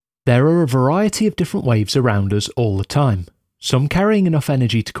There are a variety of different waves around us all the time, some carrying enough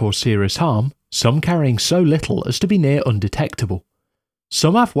energy to cause serious harm, some carrying so little as to be near undetectable.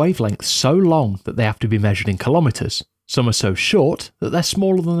 Some have wavelengths so long that they have to be measured in kilometres, some are so short that they're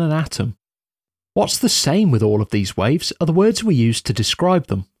smaller than an atom. What's the same with all of these waves are the words we use to describe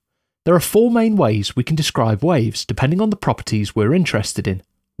them. There are four main ways we can describe waves depending on the properties we're interested in: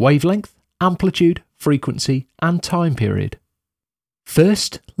 wavelength, amplitude, frequency, and time period.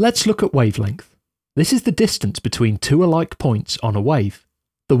 First, let's look at wavelength. This is the distance between two alike points on a wave.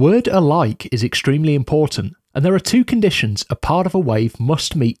 The word alike is extremely important, and there are two conditions a part of a wave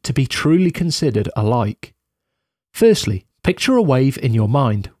must meet to be truly considered alike. Firstly, picture a wave in your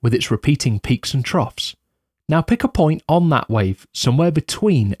mind with its repeating peaks and troughs. Now pick a point on that wave somewhere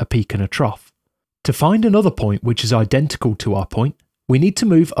between a peak and a trough. To find another point which is identical to our point, we need to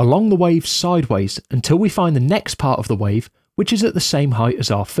move along the wave sideways until we find the next part of the wave which is at the same height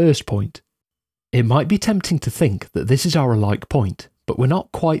as our first point. It might be tempting to think that this is our alike point, but we're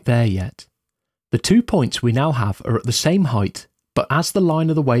not quite there yet. The 2 points we now have are at the same height, but as the line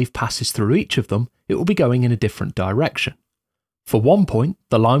of the wave passes through each of them, it will be going in a different direction. For one point,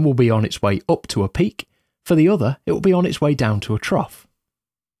 the line will be on its way up to a peak, for the other, it will be on its way down to a trough.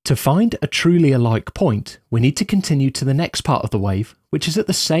 To find a truly alike point, we need to continue to the next part of the wave, which is at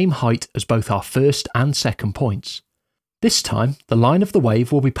the same height as both our first and second points. This time, the line of the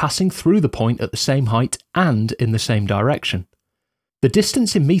wave will be passing through the point at the same height and in the same direction. The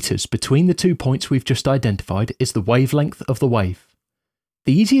distance in metres between the 2 points we've just identified is the wavelength of the wave.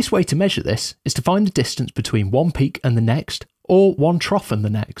 The easiest way to measure this is to find the distance between one peak and the next, or one trough and the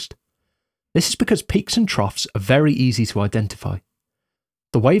next. This is because peaks and troughs are very easy to identify.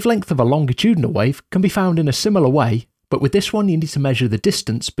 The wavelength of a longitudinal wave can be found in a similar way, but with this one you need to measure the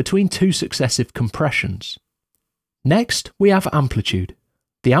distance between two successive compressions. Next, we have amplitude.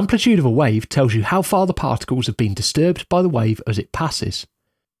 The amplitude of a wave tells you how far the particles have been disturbed by the wave as it passes.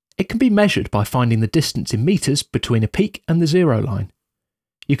 It can be measured by finding the distance in metres between a peak and the zero line.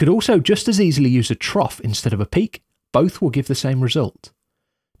 You could also just as easily use a trough instead of a peak, both will give the same result.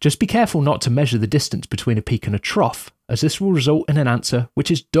 Just be careful not to measure the distance between a peak and a trough, as this will result in an answer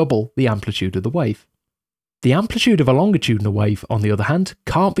which is double the amplitude of the wave. The amplitude of a longitudinal wave, on the other hand,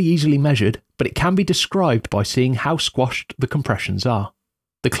 can't be easily measured, but it can be described by seeing how squashed the compressions are.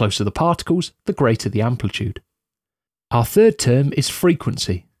 The closer the particles, the greater the amplitude. Our third term is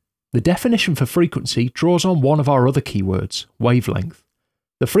frequency. The definition for frequency draws on one of our other keywords, wavelength.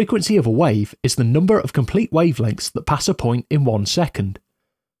 The frequency of a wave is the number of complete wavelengths that pass a point in 1 second.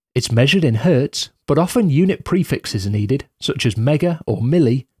 It's measured in hertz, but often unit prefixes are needed, such as mega or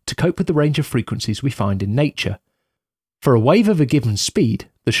milli, to cope with the range of frequencies we find in nature. For a wave of a given speed,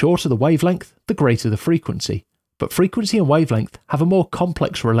 the shorter the wavelength, the greater the frequency, but frequency and wavelength have a more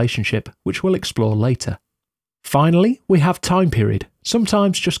complex relationship which we'll explore later. Finally, we have time period,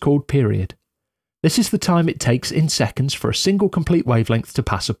 sometimes just called period. This is the time it takes in seconds for a single complete wavelength to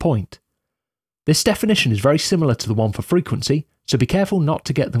pass a point. This definition is very similar to the one for frequency, so be careful not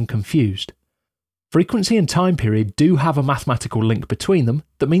to get them confused. Frequency and time period do have a mathematical link between them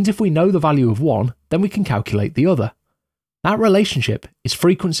that means if we know the value of one, then we can calculate the other. That relationship is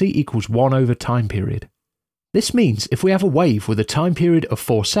frequency equals 1 over time period. This means if we have a wave with a time period of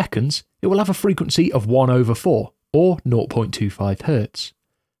 4 seconds, it will have a frequency of 1 over 4, or 0.25 Hz.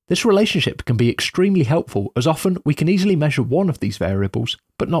 This relationship can be extremely helpful as often we can easily measure one of these variables,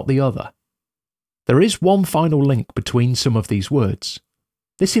 but not the other. There is one final link between some of these words.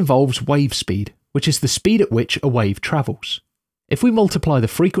 This involves wave speed, which is the speed at which a wave travels. If we multiply the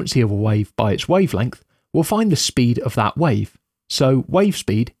frequency of a wave by its wavelength, we'll find the speed of that wave. So wave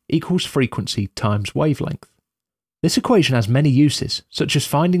speed equals frequency times wavelength. This equation has many uses, such as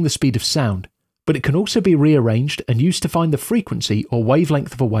finding the speed of sound, but it can also be rearranged and used to find the frequency or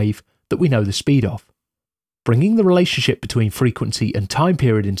wavelength of a wave that we know the speed of. Bringing the relationship between frequency and time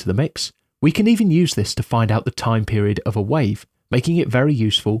period into the mix, we can even use this to find out the time period of a wave, making it very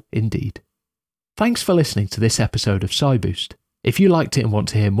useful indeed. Thanks for listening to this episode of SciBoost. If you liked it and want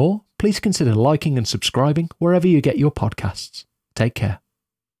to hear more, please consider liking and subscribing wherever you get your podcasts. Take care.